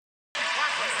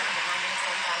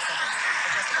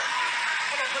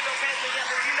put those hands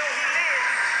together. You know he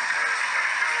lives.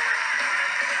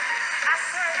 I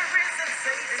serve a risen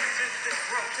Savior in this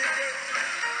world today.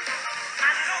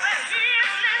 I know that he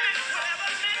is living whatever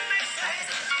men may say.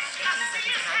 I see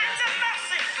his hand of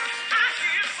mercy. I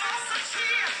hear his voice of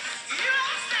cheer. You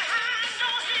ask me how I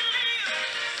know he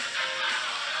lives.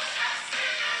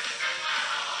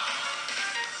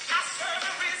 I serve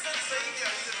a risen Savior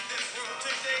in this world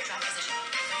today.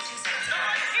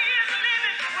 Lord, he is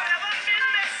living whatever men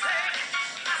may say.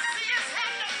 I see his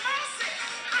hand of mercy.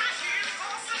 I hear his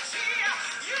voice of cheer.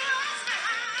 You ask me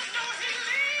how I know he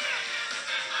lives.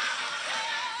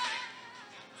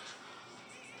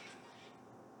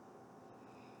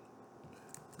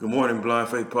 Good morning, Blind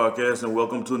Faith Podcast, and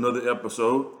welcome to another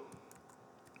episode.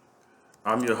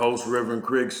 I'm your host, Reverend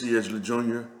Craig C. Edgley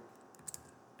Jr.,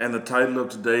 and the title of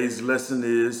today's lesson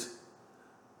is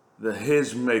The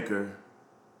Hedge Maker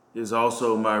is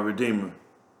Also My Redeemer.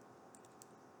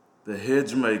 The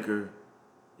Hedge Maker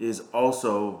is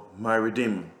also my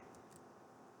Redeemer.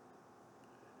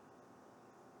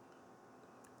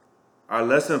 Our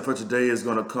lesson for today is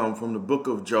going to come from the book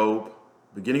of Job,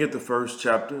 beginning at the first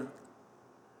chapter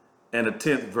and the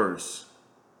 10th verse.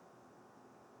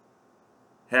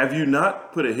 Have you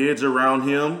not put a hedge around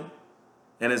him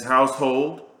and his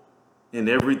household and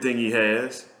everything he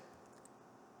has?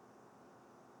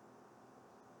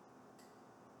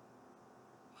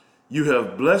 You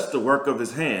have blessed the work of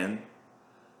his hand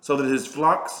so that his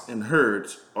flocks and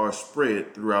herds are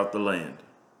spread throughout the land.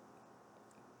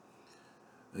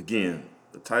 Again,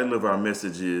 the title of our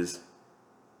message is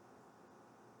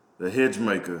The Hedge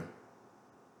Maker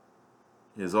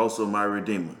is Also My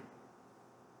Redeemer.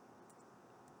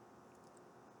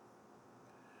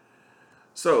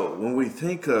 So when we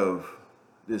think of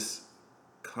this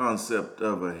concept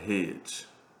of a hedge,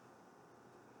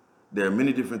 there are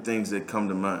many different things that come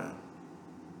to mind.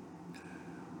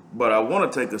 But I want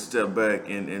to take a step back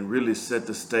and really set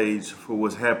the stage for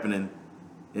what's happening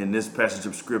in this passage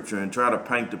of scripture and try to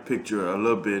paint the picture a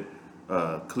little bit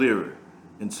clearer.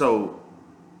 And so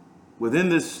within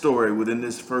this story, within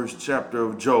this first chapter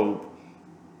of Job,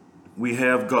 we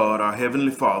have God, our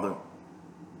Heavenly Father,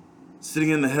 sitting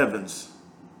in the heavens,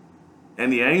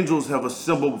 and the angels have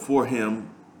assembled before him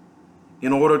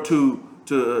in order to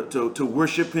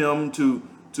worship him,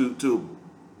 to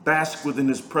bask within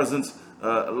his presence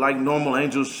like normal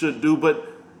angels should do. But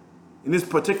in this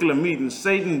particular meeting,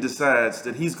 Satan decides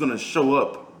that he's going to show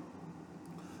up,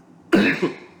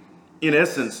 in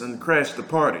essence, and crash the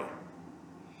party.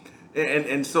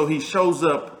 And so he shows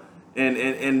up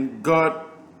and God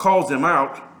calls him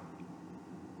out.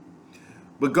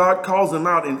 But God calls him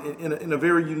out in a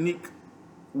very unique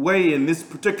way in this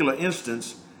particular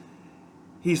instance.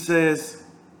 He says,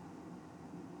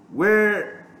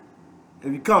 where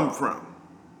have you come from?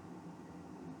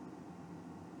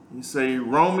 You say,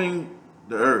 roaming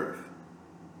the earth,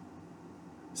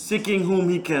 seeking whom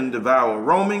he can devour,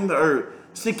 roaming the earth,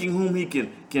 seeking whom he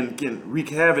can wreak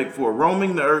havoc for,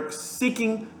 roaming the earth,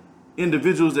 seeking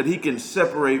individuals that he can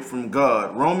separate from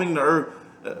God, roaming the earth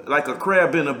like a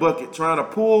crab in a bucket, trying to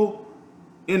pull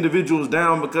individuals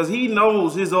down because he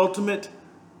knows his ultimate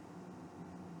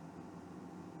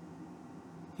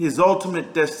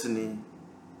destiny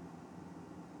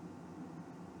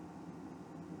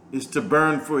is to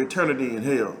burn for eternity in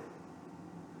hell.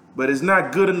 But it's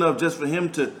not good enough just for him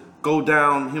to go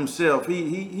down himself.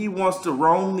 He wants to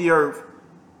roam the earth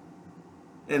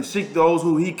and seek those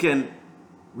who he can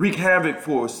wreak havoc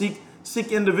for. Seek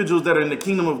individuals that are in the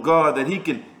kingdom of God that he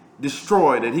can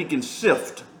destroy, that he can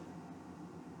sift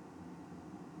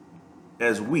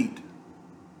as wheat.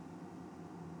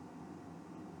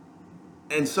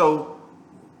 And so,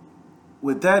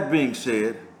 with that being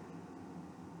said,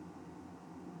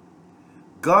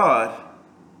 God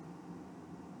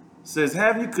says,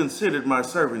 have you considered my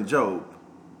servant Job?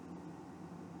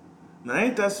 Now,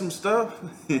 ain't that some stuff?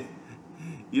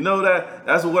 You know,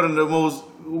 that's one of the most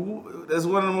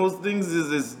things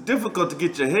is difficult to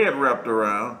get your head wrapped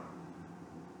around.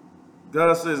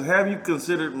 God says, have you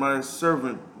considered my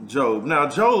servant Job? Now,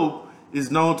 Job is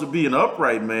known to be an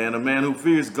upright man, a man who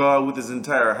fears God with his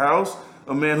entire house,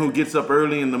 a man who gets up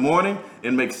early in the morning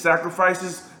and makes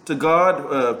sacrifices to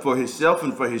God for himself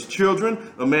and for his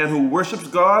children, a man who worships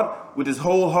God with his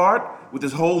whole heart, with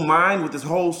his whole mind, with his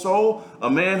whole soul, a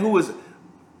man who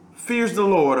fears the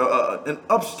Lord, an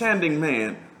upstanding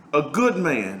man, a good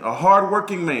man, a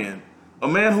hardworking man, a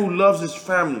man who loves his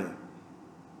family,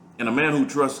 and a man who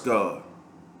trusts God.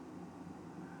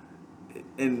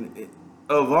 And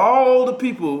of all the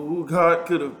people who God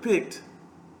could have picked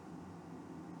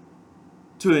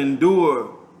to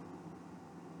endure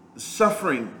the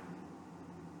suffering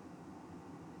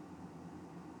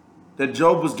that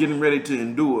Job was getting ready to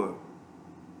endure,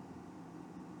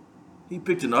 he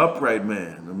picked an upright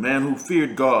man, a man who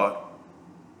feared God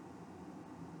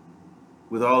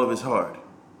with all of his heart.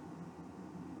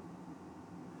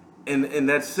 And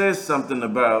that says something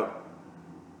about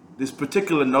this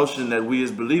particular notion that we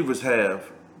as believers have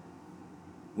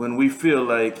when we feel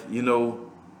like,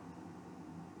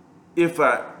 if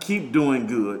I keep doing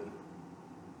good,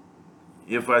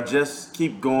 if I just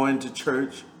keep going to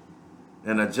church,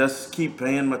 and I just keep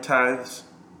paying my tithes,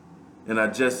 and I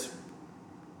just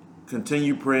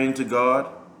continue praying to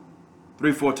God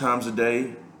 3-4 times a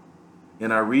day,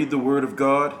 and I read the Word of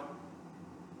God,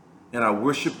 and I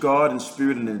worship God in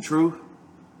spirit and in truth,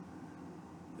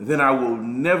 then I will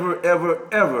never, ever,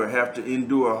 ever have to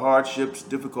endure hardships,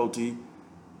 difficulty,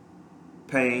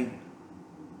 pain.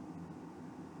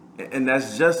 And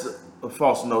that's just a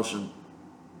false notion.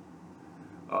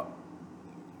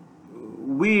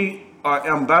 We are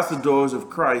ambassadors of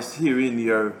Christ here in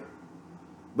the earth,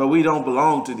 but we don't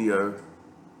belong to the earth.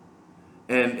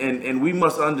 And we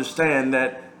must understand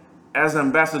that as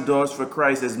ambassadors for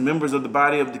Christ, as members of the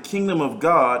body of the kingdom of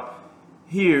God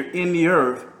here in the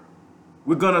earth,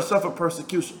 we're going to suffer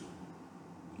persecution.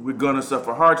 We're going to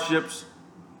suffer hardships.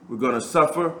 We're going to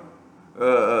suffer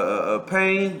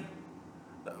pain.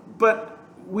 But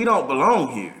we don't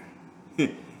belong here.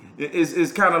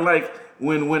 It's kind of like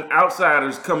when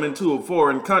outsiders come into a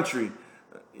foreign country.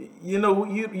 You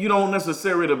don't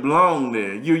necessarily belong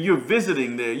there. You're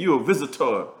visiting there. You're a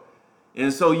visitor.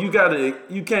 And so you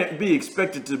can't be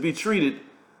expected to be treated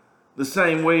the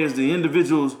same way as the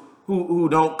individuals who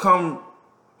don't come,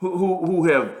 who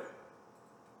have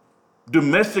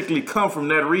domestically come from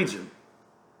that region.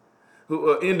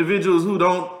 Individuals who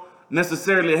don't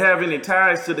necessarily have any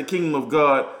ties to the kingdom of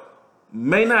God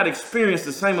may not experience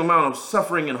the same amount of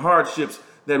suffering and hardships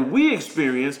that we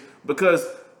experience because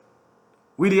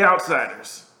we're the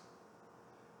outsiders.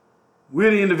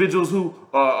 We're the individuals who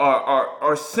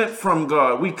are sent from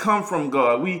God. We come from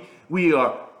God. We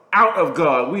are out of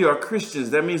God. We are Christians.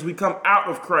 That means we come out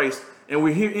of Christ and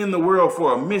we're here in the world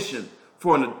for a mission,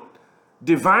 for a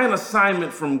divine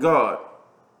assignment from God.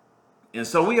 And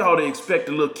so we ought to expect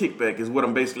a little kickback is what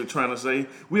I'm basically trying to say.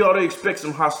 We ought to expect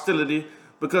some hostility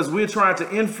because we're trying to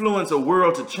influence a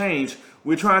world to change.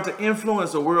 We're trying to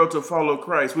influence a world to follow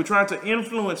Christ. We're trying to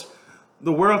influence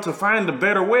the world to find a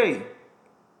better way.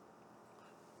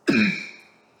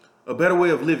 A better way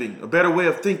of living, a better way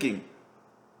of thinking,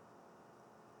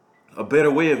 a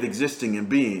better way of existing and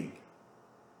being.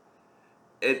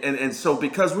 And so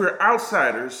because we're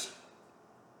outsiders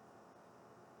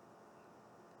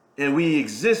and we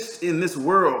exist in this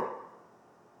world,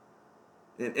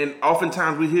 and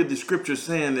oftentimes we hear the scripture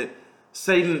saying that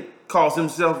Satan calls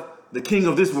himself the king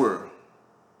of this world.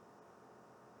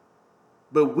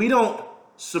 But we don't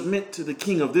submit to the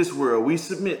king of this world. We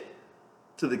submit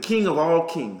to the king of all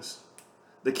kings,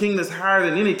 the king that's higher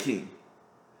than any king.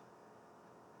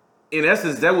 In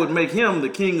essence, that would make him the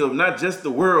king of not just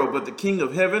the world, but the king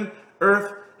of heaven,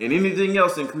 earth, and anything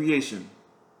else in creation.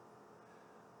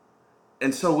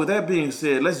 And so with that being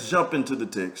said, let's jump into the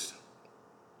text.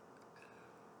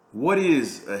 What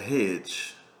is a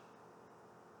hedge?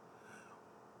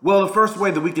 Well, the first way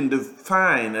that we can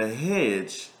define a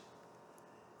hedge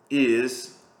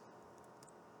is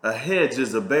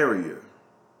a barrier.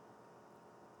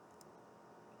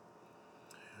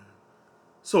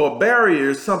 So a barrier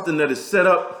is something that is set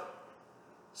up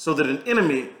so that an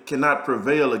enemy cannot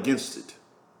prevail against it.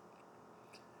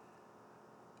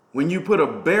 When you put a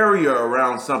barrier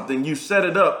around something, you set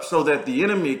it up so that the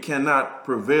enemy cannot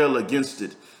prevail against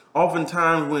it.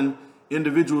 Oftentimes when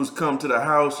individuals come to the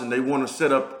house and they want to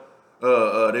set up,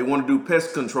 they want to do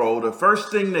pest control, the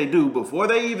first thing they do before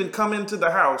they even come into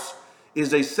the house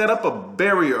is they set up a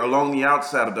barrier along the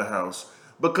outside of the house.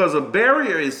 Because a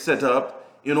barrier is set up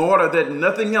in order that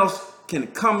nothing else can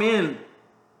come in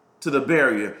to the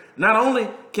barrier. Not only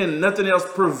can nothing else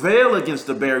prevail against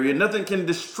the barrier, nothing can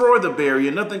destroy the barrier,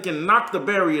 nothing can knock the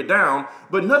barrier down,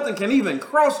 but nothing can even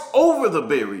cross over the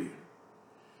barrier.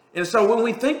 And so when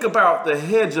we think about the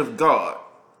hedge of God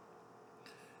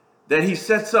that he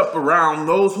sets up around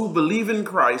those who believe in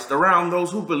Christ, around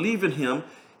those who believe in him,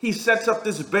 he sets up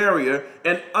this barrier,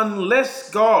 and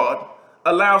unless God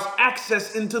allows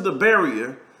access into the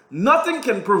barrier, nothing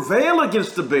can prevail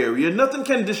against the barrier, nothing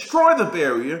can destroy the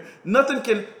barrier, nothing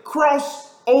can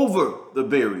cross over the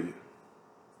barrier.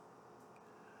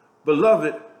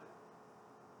 Beloved,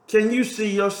 can you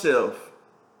see yourself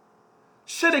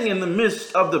sitting in the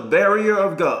midst of the barrier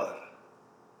of God?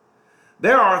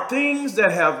 There are things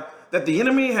that have that the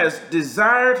enemy has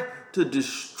desired to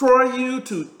destroy you,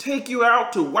 to take you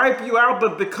out, to wipe you out,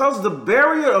 but because the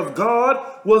barrier of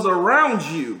God was around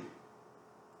you,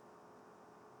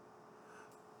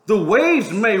 the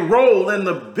waves may roll and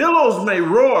the billows may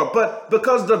roar, but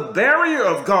because the barrier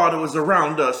of God was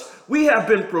around us, we have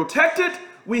been protected,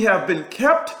 we have been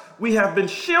kept, we have been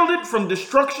shielded from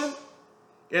destruction.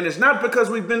 And it's not because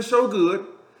we've been so good,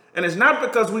 and it's not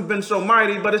because we've been so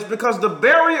mighty, but it's because the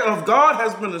barrier of God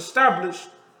has been established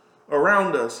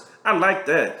around us. I like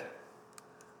that.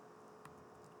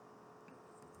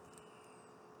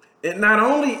 It not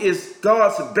only is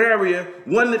God's barrier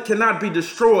one that cannot be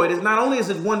destroyed, it's not only is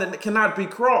it one that cannot be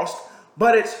crossed,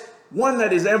 but it's one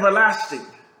that is everlasting.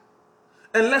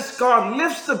 Unless God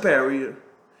lifts the barrier,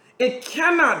 it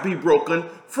cannot be broken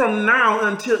from now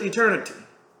until eternity.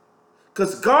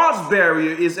 Because God's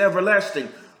barrier is everlasting.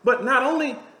 But not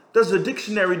only does the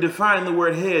dictionary define the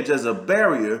word hedge as a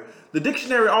barrier, the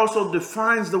dictionary also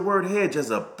defines the word hedge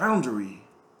as a boundary.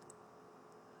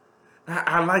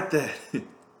 I like that.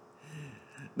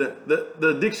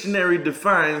 The dictionary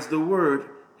defines the word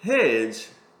hedge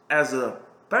as a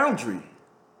boundary.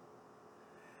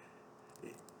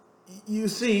 You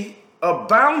see, a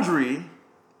boundary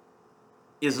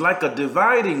is like a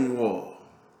dividing wall.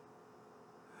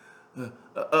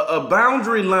 A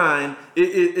boundary line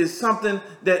is something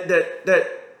that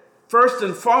first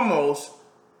and foremost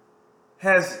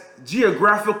has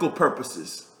geographical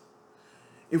purposes.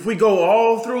 If we go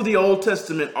all through the Old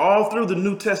Testament, all through the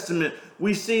New Testament,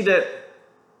 we see that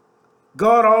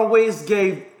God always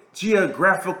gave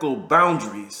geographical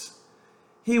boundaries.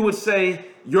 He would say,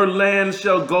 your land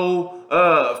shall go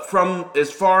from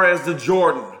as far as the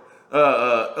Jordan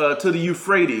to the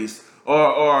Euphrates,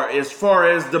 or as far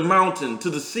as the mountain to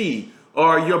the sea,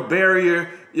 or your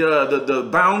barrier, the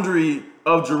boundary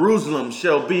of Jerusalem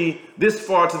shall be this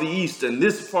far to the east and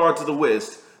this far to the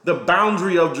west. The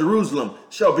boundary of Jerusalem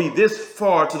shall be this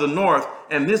far to the north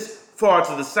and this far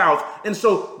to the south. And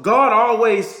so God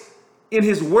always, in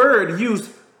his word,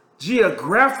 used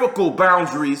geographical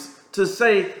boundaries to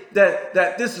say that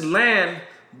this land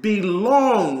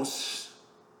belongs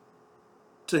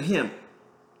to him.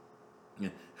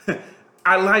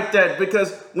 I like that,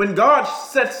 because when God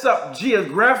sets up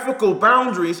geographical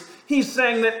boundaries, he's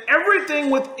saying that everything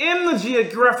within the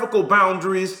geographical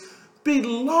boundaries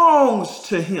belongs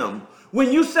to him.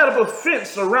 When you set up a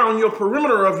fence around your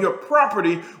perimeter of your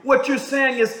property, what you're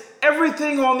saying is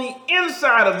everything on the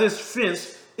inside of this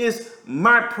fence is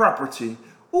my property.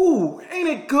 Ooh, ain't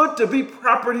it good to be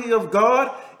property of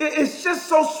God? It's just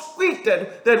so sweet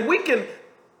that we can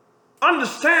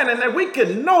understand and that we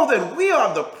can know that we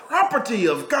are the property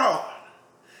of God,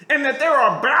 and that there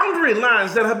are boundary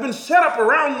lines that have been set up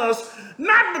around us,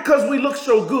 not because we look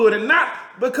so good and not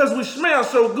because we smell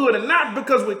so good and not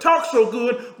because we talk so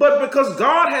good, but because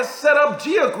God has set up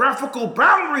geographical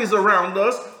boundaries around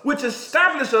us which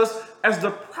establish us as the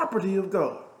property of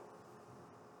God.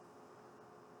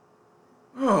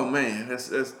 Oh man,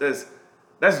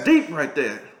 that's deep right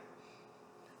there.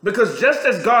 Because just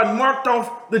as God marked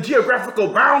off the geographical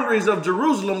boundaries of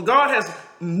Jerusalem, God has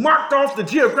marked off the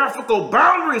geographical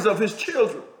boundaries of his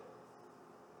children.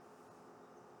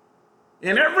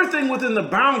 And everything within the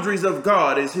boundaries of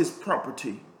God is his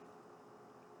property.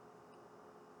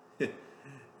 Yeah,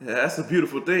 that's a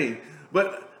beautiful thing.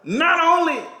 But not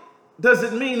only does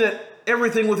it mean that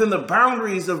everything within the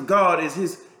boundaries of God is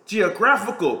his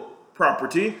geographical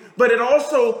property, but it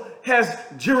also has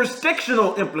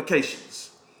jurisdictional implications.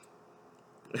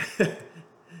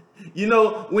 You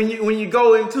know, when you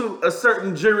go into a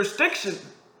certain jurisdiction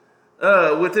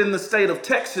within the state of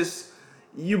Texas,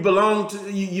 you belong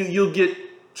to, you'll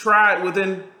get tried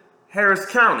within Harris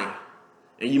County,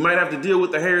 and you might have to deal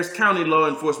with the Harris County Law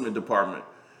Enforcement Department.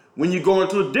 When you go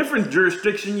into a different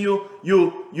jurisdiction,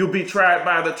 you'll be tried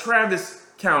by the Travis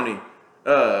County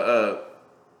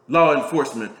Law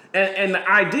Enforcement. And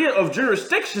the idea of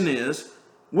jurisdiction is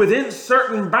within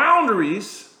certain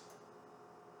boundaries,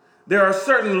 there are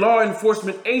certain law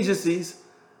enforcement agencies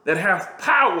that have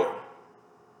power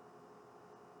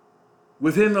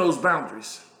within those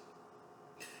boundaries.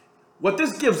 What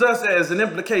this gives us as an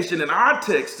implication in our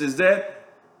text is that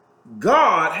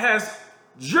God has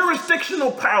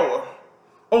jurisdictional power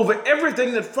over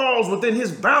everything that falls within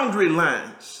his boundary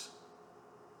lines.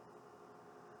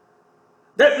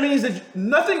 That means that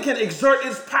nothing can exert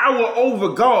its power over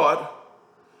God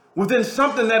within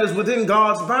something that is within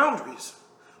God's boundaries.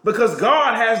 Because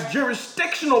God has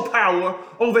jurisdictional power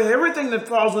over everything that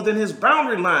falls within his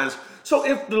boundary lines. So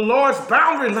if the Lord's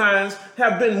boundary lines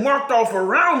have been marked off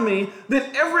around me,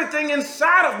 then everything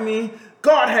inside of me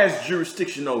God has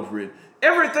jurisdiction over it.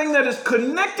 Everything that is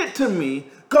connected to me,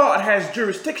 God has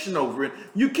jurisdiction over it.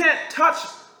 You can't touch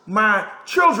my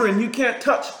children. You can't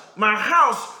touch my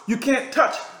house. You can't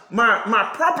touch my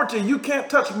property. You can't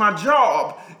touch my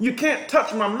job. You can't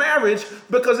touch my marriage,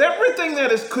 because everything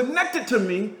that is connected to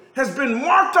me has been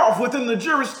marked off within the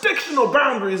jurisdictional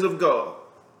boundaries of God.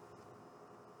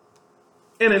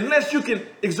 And unless you can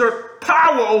exert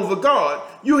power over God,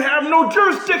 you have no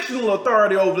jurisdictional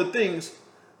authority over the things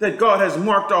that God has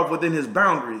marked off within his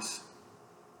boundaries.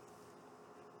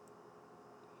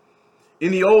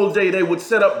 In the old day, they would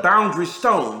set up boundary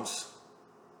stones.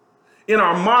 In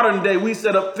our modern day, we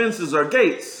set up fences or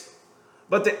gates.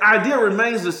 But the idea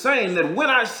remains the same, that when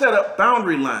I set up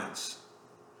boundary lines,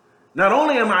 not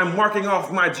only am I marking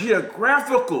off my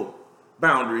geographical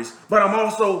boundaries, but I'm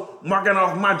also marking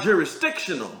off my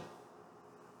jurisdictional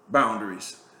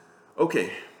boundaries.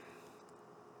 Okay.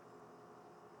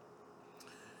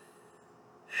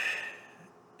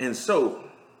 And so,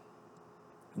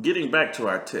 getting back to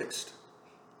our text,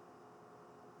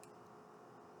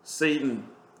 Satan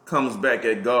comes back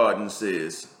at God and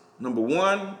says, number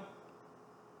one,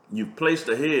 you've placed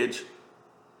a hedge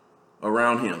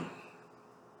around him.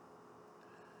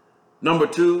 Number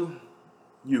two,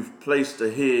 you've placed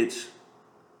a hedge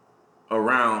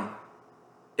around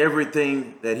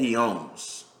everything that he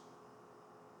owns.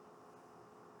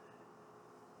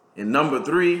 And number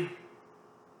three,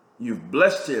 you've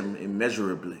blessed him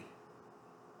immeasurably.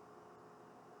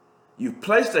 You've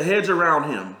placed a hedge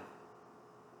around him.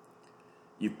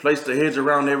 You've placed a hedge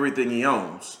around everything he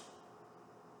owns.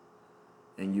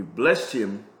 And you've blessed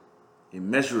him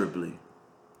immeasurably.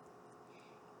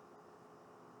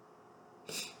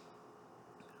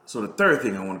 So the third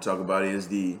thing I want to talk about is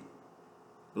the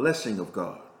blessing of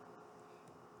God.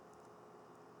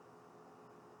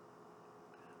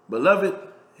 Beloved,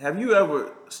 have you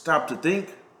ever stopped to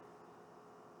think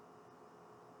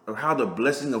of how the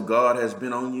blessing of God has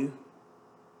been on you?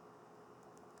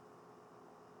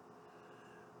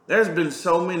 There's been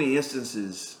so many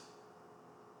instances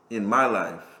in my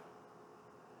life,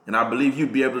 and I believe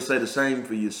you'd be able to say the same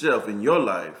for yourself in your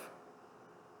life,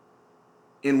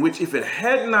 in which if it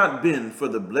had not been for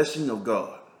the blessing of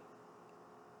God,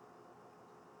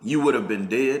 you would have been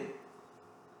dead.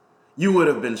 You would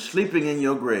have been sleeping in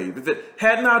your grave. If it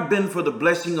had not been for the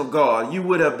blessing of God, you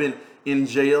would have been in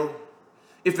jail.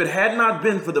 If it had not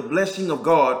been for the blessing of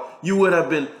God, you would have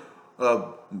been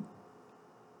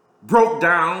broke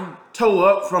down, toe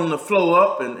up from the floor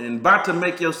up, and about to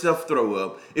make yourself throw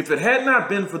up. If it had not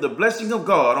been for the blessing of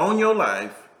God on your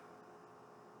life,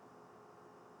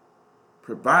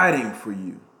 providing for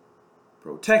you,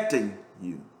 protecting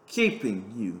you,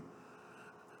 keeping you,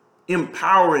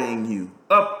 empowering you,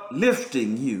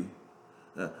 uplifting you,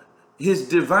 his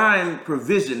divine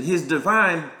provision, his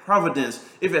divine providence.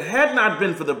 If it had not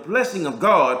been for the blessing of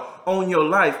God on your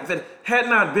life, if it had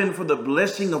not been for the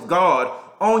blessing of God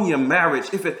on your marriage,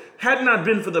 if it had not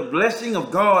been for the blessing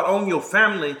of God on your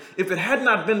family, if it had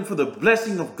not been for the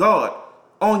blessing of God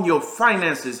on your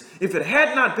finances, if it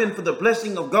had not been for the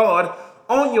blessing of God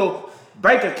on your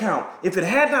bank account, if it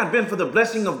had not been for the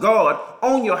blessing of God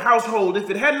on your household, if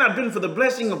it had not been for the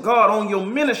blessing of God on your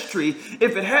ministry,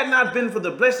 if it had not been for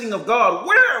the blessing of God,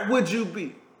 where would you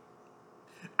be?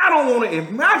 I don't want to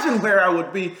imagine where I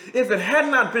would be if it had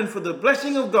not been for the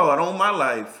blessing of God on my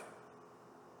life.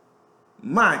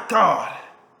 My God.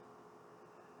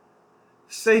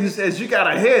 Satan says you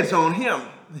got a hedge on him.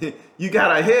 You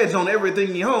got a hedge on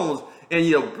everything he owns, and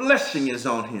your blessing is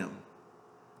on him.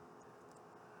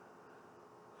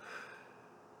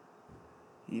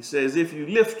 He says, if you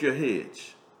lift your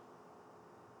hedge,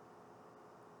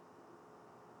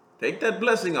 take that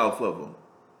blessing off of him,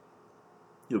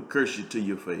 he'll curse you to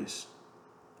your face.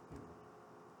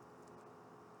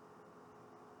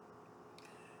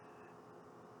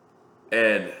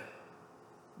 And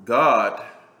God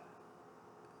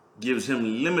gives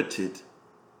him limited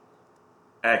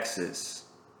access.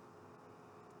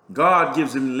 God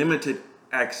gives him limited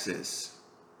access.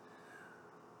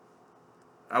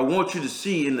 I want you to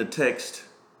see in the text,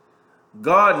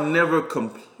 God never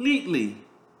completely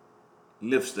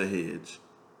lifts the hedge.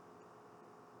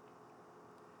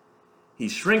 He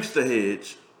shrinks the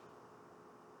hedge,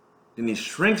 then he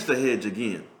shrinks the hedge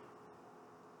again.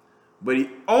 But he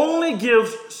only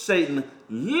gives Satan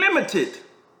limited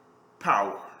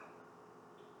power.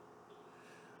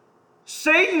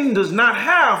 Satan does not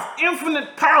have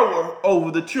infinite power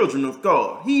over the children of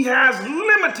God. He has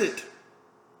limited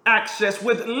access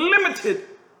with limited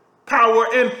power.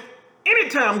 And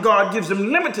anytime God gives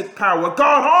him limited power,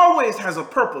 God always has a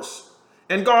purpose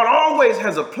And God always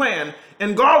has a plan,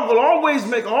 and God will always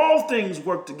make all things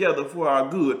work together for our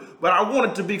good. But I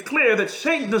want it to be clear that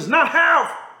Satan does not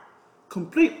have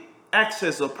complete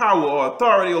access or power or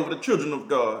authority over the children of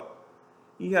God.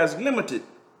 He has limited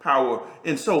power.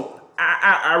 And so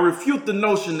I refute the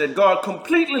notion that God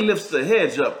completely lifts the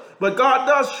hedge up, but God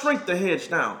does shrink the hedge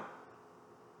down.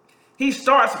 He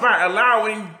starts by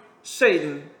allowing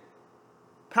Satan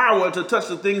power to touch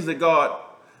the things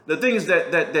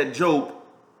that Job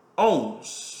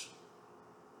owns.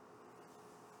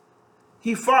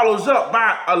 He follows up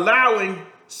by allowing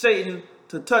Satan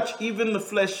to touch even the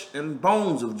flesh and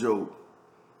bones of Job.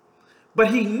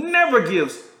 But he never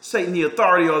gives Satan the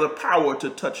authority or the power to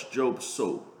touch Job's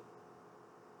soul.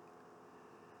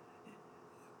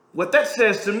 What that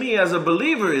says to me as a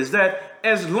believer is that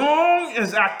as long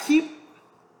as I keep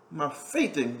my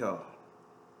faith in God,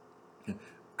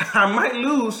 I might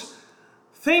lose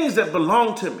things that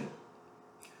belong to me.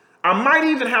 I might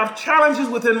even have challenges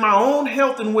within my own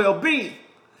health and well-being.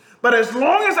 But as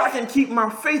long as I can keep my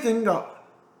faith in God,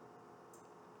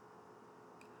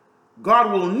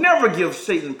 God will never give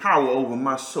Satan power over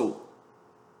my soul.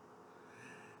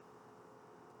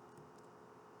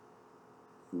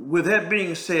 With that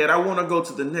being said, I want to go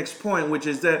to the next point, which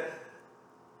is that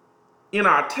in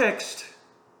our text,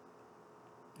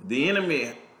 the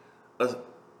enemy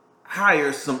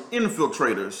hires some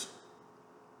infiltrators.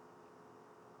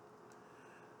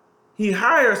 He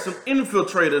hires some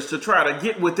infiltrators to try to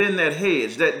get within that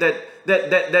hedge,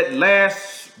 that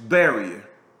last barrier.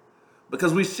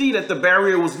 Because we see that the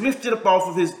barrier was lifted up off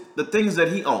of the things that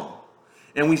he owned.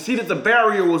 And we see that the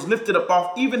barrier was lifted up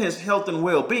off even his health and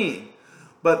well-being.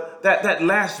 But that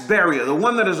last barrier, the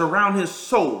one that is around his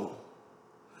soul,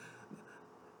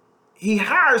 he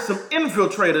hires some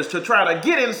infiltrators to try to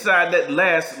get inside that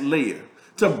last layer,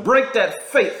 to break that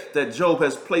faith that Job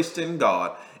has placed in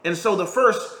God. And so the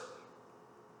first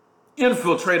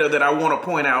infiltrator that I want to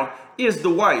point out is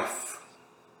the wife.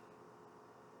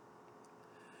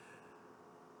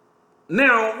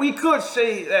 Now, we could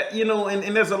say that,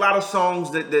 and there's a lot of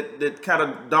songs that kind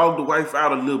of dog the wife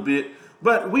out a little bit,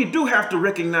 but we do have to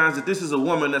recognize that this is a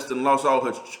woman that's done lost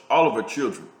all of her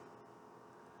children.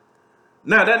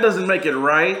 Now, that doesn't make it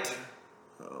right,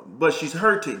 but she's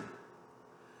hurting.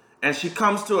 And she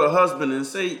comes to her husband and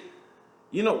say,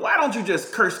 why don't you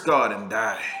just curse God and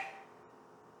die?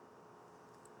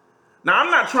 Now, I'm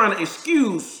not trying to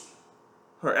excuse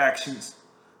her actions.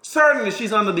 Certainly,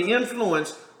 she's under the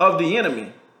influence of the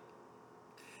enemy.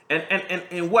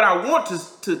 And what I want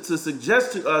to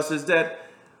suggest to us is that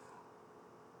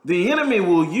the enemy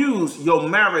will use your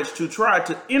marriage to try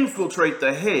to infiltrate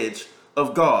the hedge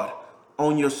of God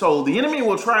on your soul. The enemy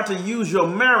will try to use your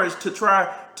marriage to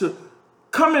try to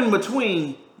come in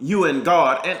between you and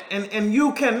God. And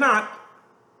you cannot,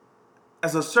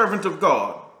 as a servant of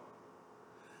God,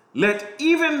 let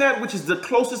even that which is the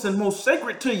closest and most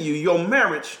sacred to you, your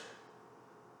marriage,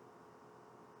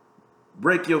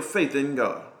 break your faith in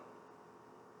God.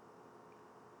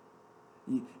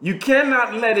 You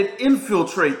cannot let it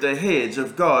infiltrate the hedge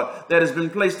of God that has been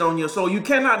placed on your soul. You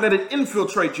cannot let it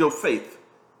infiltrate your faith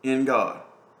in God.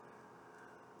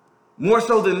 More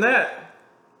so than that,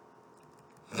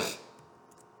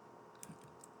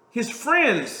 his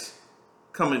friends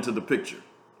come into the picture.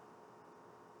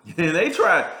 And they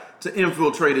try to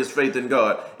infiltrate his faith in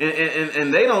God.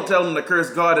 And they don't tell him to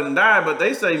curse God and die, but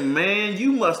they say, man,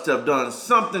 you must have done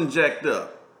something jacked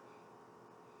up.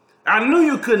 I knew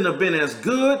you couldn't have been as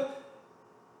good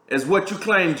as what you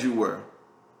claimed you were.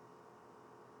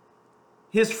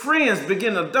 His friends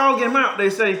begin to dog him out. They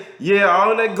say, yeah,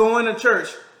 all of that going to church,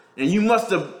 and you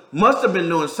must have been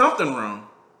doing something wrong.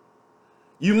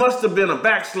 You must have been a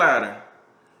backslider.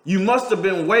 You must have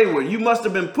been wayward. You must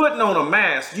have been putting on a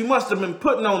mask. You must have been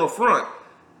putting on a front.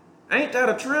 Ain't that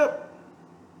a trip?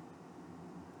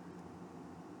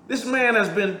 This man has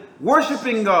been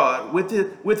worshiping God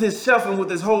with himself and with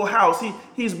his whole house.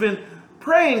 He's been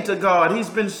praying to God. He's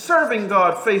been serving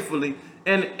God faithfully.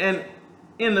 And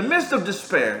in the midst of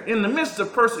despair, in the midst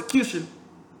of persecution,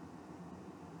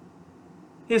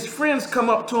 his friends come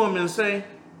up to him and say,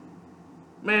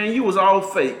 man, you was all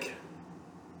fake.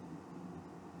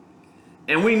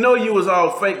 And we know you was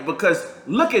all fake because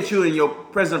look at you in your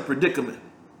present predicament.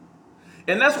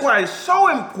 And that's why it's so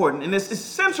important and it's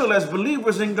essential as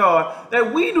believers in God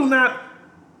that we do not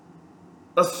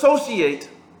associate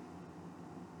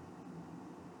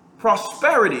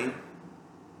prosperity,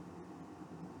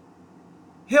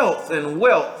 health, and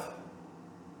wealth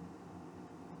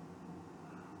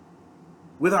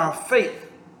with our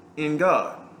faith in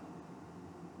God.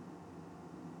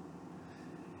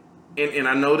 And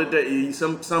I know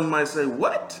that some might say,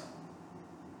 what?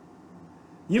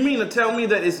 You mean to tell me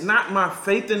that it's not my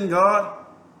faith in God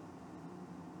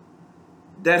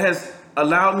that has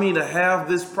allowed me to have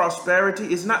this prosperity?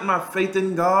 It's not my faith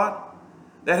in God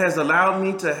that has allowed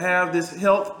me to have this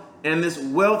health and this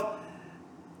wealth?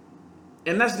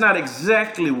 And that's not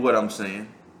exactly what I'm saying.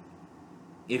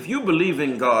 If you believe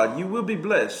in God, you will be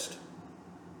blessed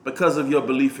because of your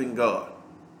belief in God.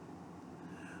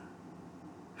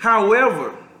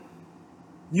 However,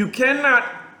 you cannot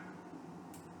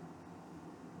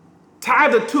tie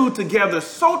the two together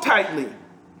so tightly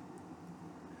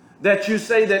that you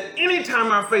say that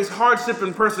anytime I face hardship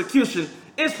and persecution,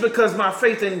 it's because my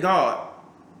faith in God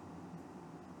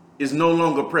is no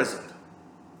longer present.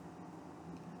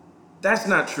 That's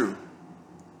not true.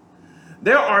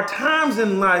 There are times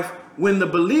in life when the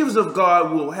believers of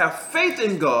God will have faith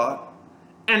in God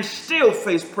and still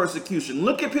face persecution.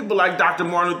 Look at people like Dr.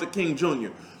 Martin Luther King Jr.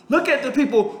 Look at the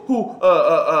people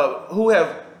who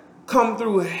have come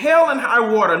through hell and high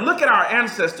water. Look at our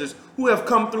ancestors who have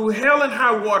come through hell and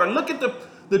high water. Look at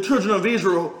the children of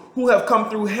Israel who have come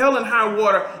through hell and high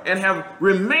water and have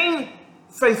remained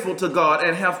faithful to God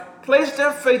and have placed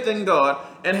their faith in God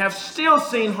and have still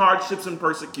seen hardships and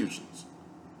persecutions.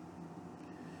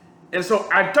 And so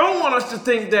I don't want us to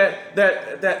think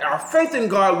that our faith in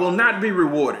God will not be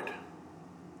rewarded,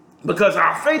 because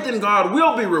our faith in God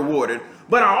will be rewarded.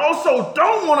 But I also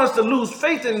don't want us to lose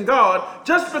faith in God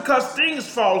just because things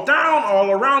fall down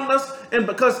all around us and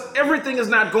because everything is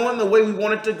not going the way we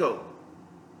want it to go.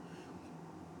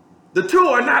 The two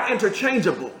are not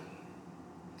interchangeable.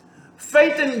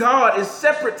 Faith in God is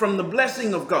separate from the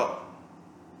blessing of God.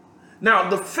 Now,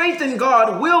 the faith in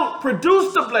God will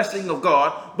produce the blessing of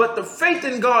God, but the faith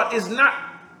in God is not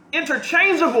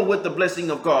interchangeable with the blessing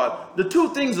of God. The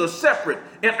two things are separate,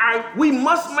 and we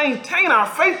must maintain our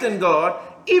faith in God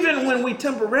even when we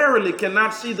temporarily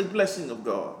cannot see the blessing of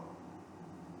God.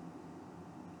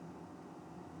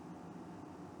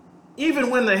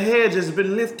 Even when the hedge has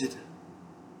been lifted,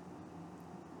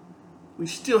 we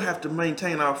still have to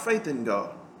maintain our faith in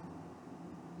God,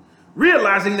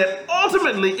 realizing that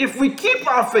ultimately, if we keep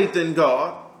our faith in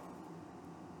God,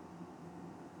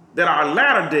 that our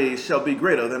latter days shall be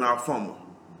greater than our former.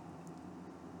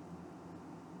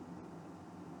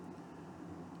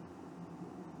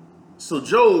 So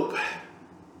Job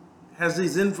has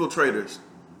these infiltrators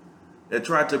that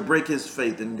try to break his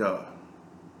faith in God.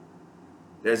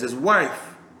 There's his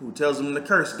wife who tells him to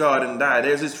curse God and die.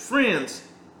 There's his friends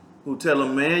who tell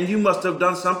him, man, you must have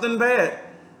done something bad.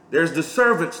 There's the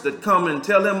servants that come and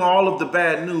tell him all of the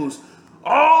bad news,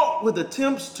 all with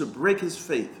attempts to break his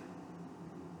faith.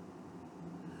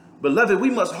 Beloved, we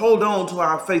must hold on to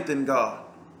our faith in God,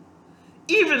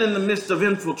 even in the midst of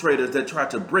infiltrators that try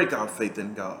to break our faith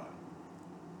in God.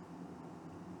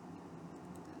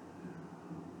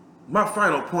 My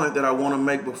final point that I want to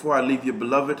make before I leave you,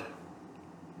 beloved,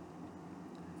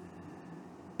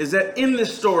 is that in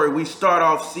this story, we start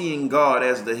off seeing God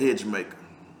as the hedge maker.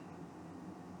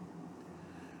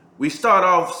 We start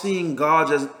off seeing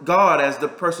God as the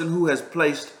person who has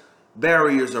placed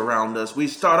barriers around us. We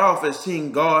start off as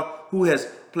seeing God who has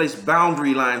placed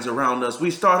boundary lines around us.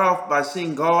 We start off by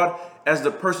seeing God as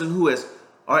the person who has,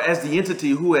 or as the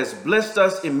entity who has blessed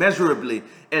us immeasurably.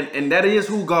 And that is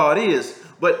who God is.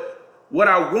 But what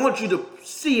I want you to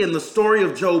see in the story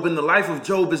of Job, in the life of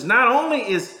Job, is not only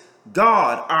is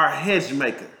God our hedge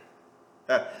maker,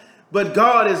 but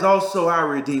God is also our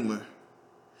redeemer.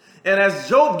 And as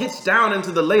Job gets down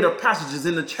into the later passages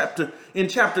in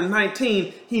chapter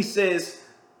 19, he says,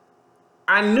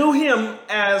 I knew him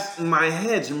as my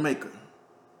hedge maker,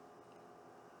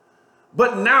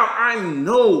 but now I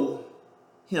know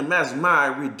him as my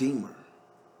redeemer.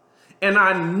 And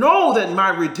I know that my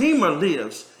redeemer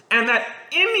lives, and that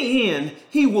in the end,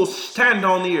 he will stand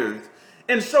on the earth.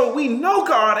 And so we know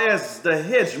God as the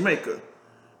hedge maker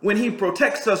when he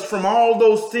protects us from all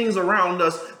those things around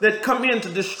us that come in to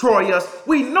destroy us.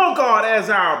 We know God as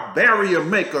our barrier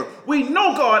maker. We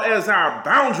know God as our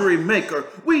boundary maker.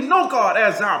 We know God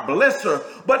as our blesser.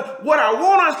 But what I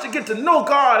want us to get to know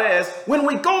God as, when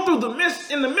we go through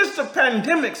in the midst of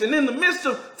pandemics, and in the midst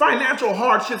of financial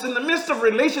hardships, in the midst of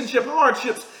relationship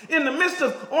hardships, in the midst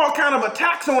of all kind of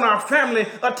attacks on our family,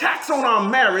 attacks on our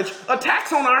marriage,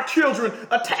 attacks on our children,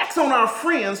 attacks on our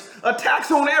friends,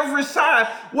 attacks on every side,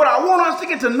 what I want us to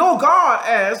get to know God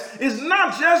as is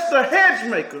not just the hedge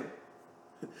maker,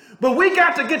 but we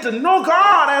got to get to know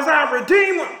God as our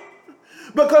redeemer.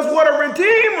 Because what a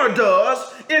redeemer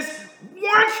does is,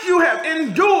 once you have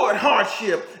endured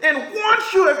hardship, and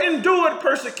once you have endured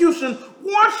persecution,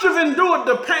 once you've endured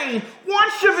the pain,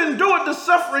 once you've endured the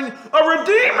suffering, a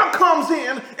redeemer comes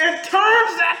in and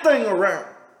turns that thing around.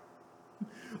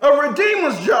 A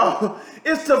redeemer's job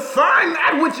is to find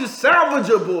that which is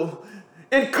salvageable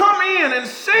and come in and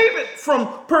save it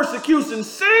from persecution,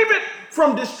 save it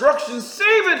from destruction,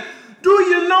 save it. Do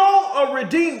you know a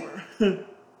redeemer?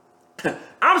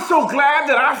 I'm so glad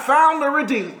that I found a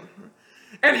redeemer.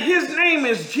 And his name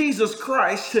is Jesus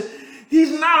Christ.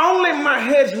 He's not only my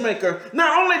hedge maker,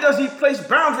 not only does he place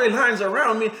boundary lines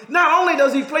around me, not only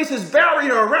does he place his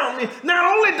barrier around me, not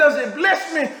only does he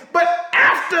bless me, but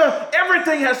after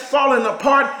everything has fallen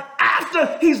apart,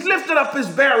 after he's lifted up his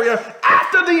barrier,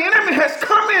 after the enemy has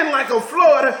come in like a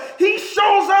flood, he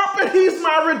shows up and he's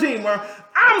my redeemer.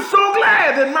 I'm so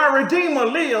glad that my redeemer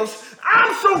lives.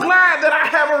 I'm so glad that I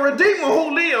have a redeemer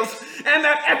who lives, and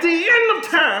that at the end of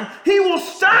time, he will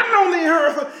stand on the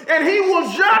earth and he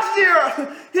will judge the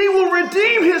earth. He will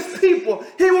redeem his people.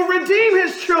 He will redeem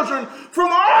his children from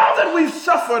all that we've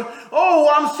suffered. Oh,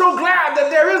 I'm so glad that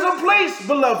there is a place,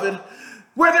 beloved,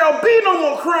 where there'll be no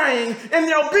more crying and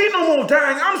there'll be no more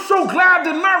dying. I'm so glad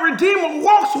that my Redeemer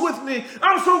walks with me.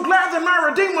 I'm so glad that my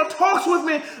Redeemer talks with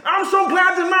me. I'm so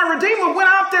glad that my Redeemer went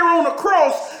out there on the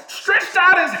cross, stretched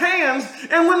out his hands,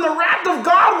 and when the wrath of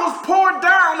God was poured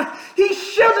down, he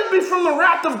shielded me from the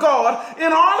wrath of God,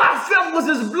 and all I felt was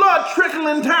his blood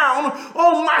trickling down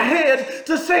on my head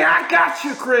to say, I got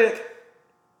you, Craig.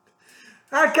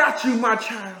 I got you, my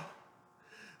child.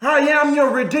 I am your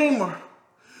Redeemer.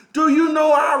 Do you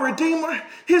know our Redeemer?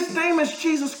 His name is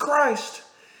Jesus Christ.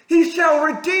 He shall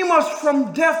redeem us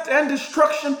from death and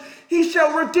destruction. He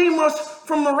shall redeem us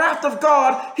from the wrath of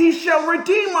God. He shall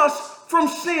redeem us from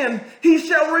sin. He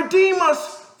shall redeem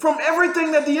us from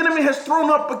everything that the enemy has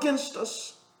thrown up against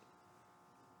us.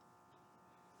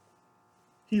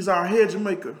 He's our hedge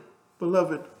maker,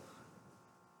 beloved,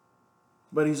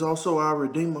 but he's also our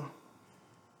Redeemer.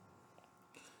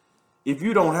 If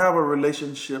you don't have a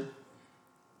relationship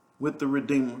with the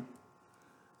Redeemer,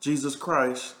 Jesus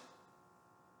Christ,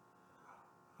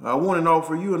 I want to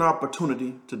offer you an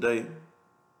opportunity today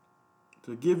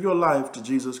to give your life to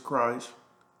Jesus Christ.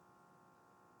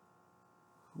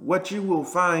 What you will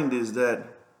find is that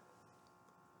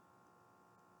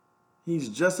he's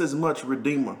just as much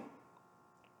Redeemer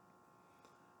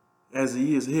as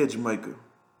he is hedge maker.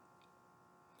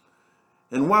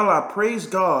 And while I praise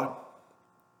God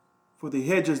for the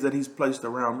hedges that he's placed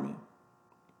around me,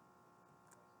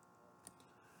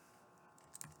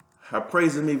 I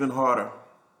praise him even harder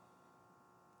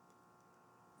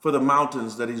for the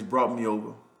mountains that he's brought me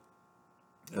over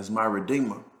as my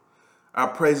Redeemer. I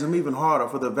praise him even harder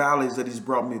for the valleys that he's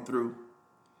brought me through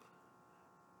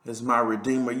as my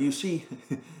Redeemer. You see,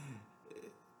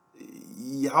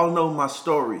 y'all know my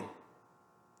story.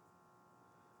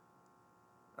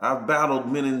 I've battled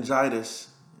meningitis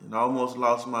and almost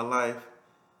lost my life.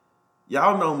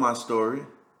 Y'all know my story.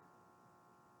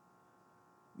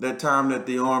 That time that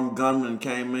the armed gunman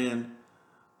came in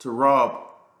to rob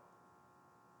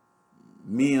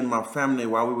me and my family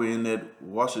while we were in that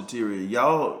washateria.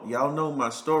 Y'all know my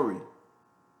story.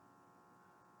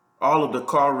 All of the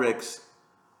car wrecks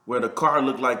where the car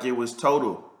looked like it was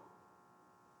total,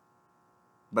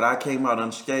 but I came out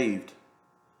unscathed.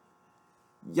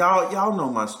 Y'all know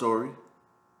my story.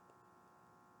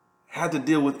 Had to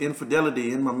deal with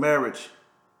infidelity in my marriage.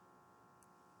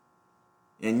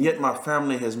 And yet my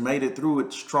family has made it through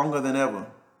it stronger than ever.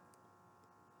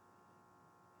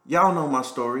 Y'all know my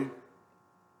story.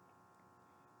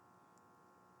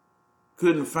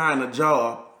 Couldn't find a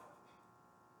job.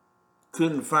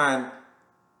 Couldn't find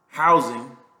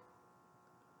housing.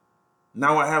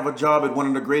 Now I have a job at one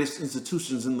of the greatest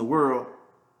institutions in the world.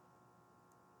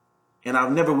 And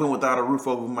I've never went without a roof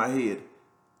over my head.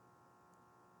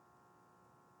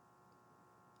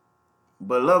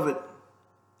 Beloved,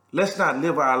 let's not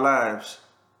live our lives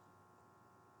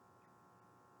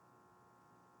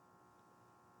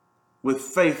with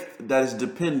faith that is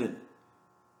dependent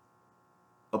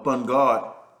upon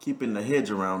God keeping the hedge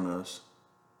around us.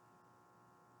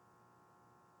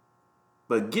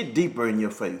 But get deeper in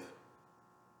your faith.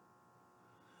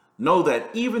 Know that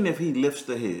even if he lifts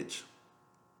the hedge,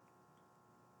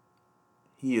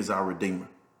 he is our Redeemer.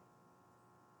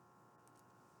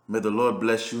 May the Lord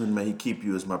bless you and may he keep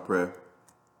you is my prayer.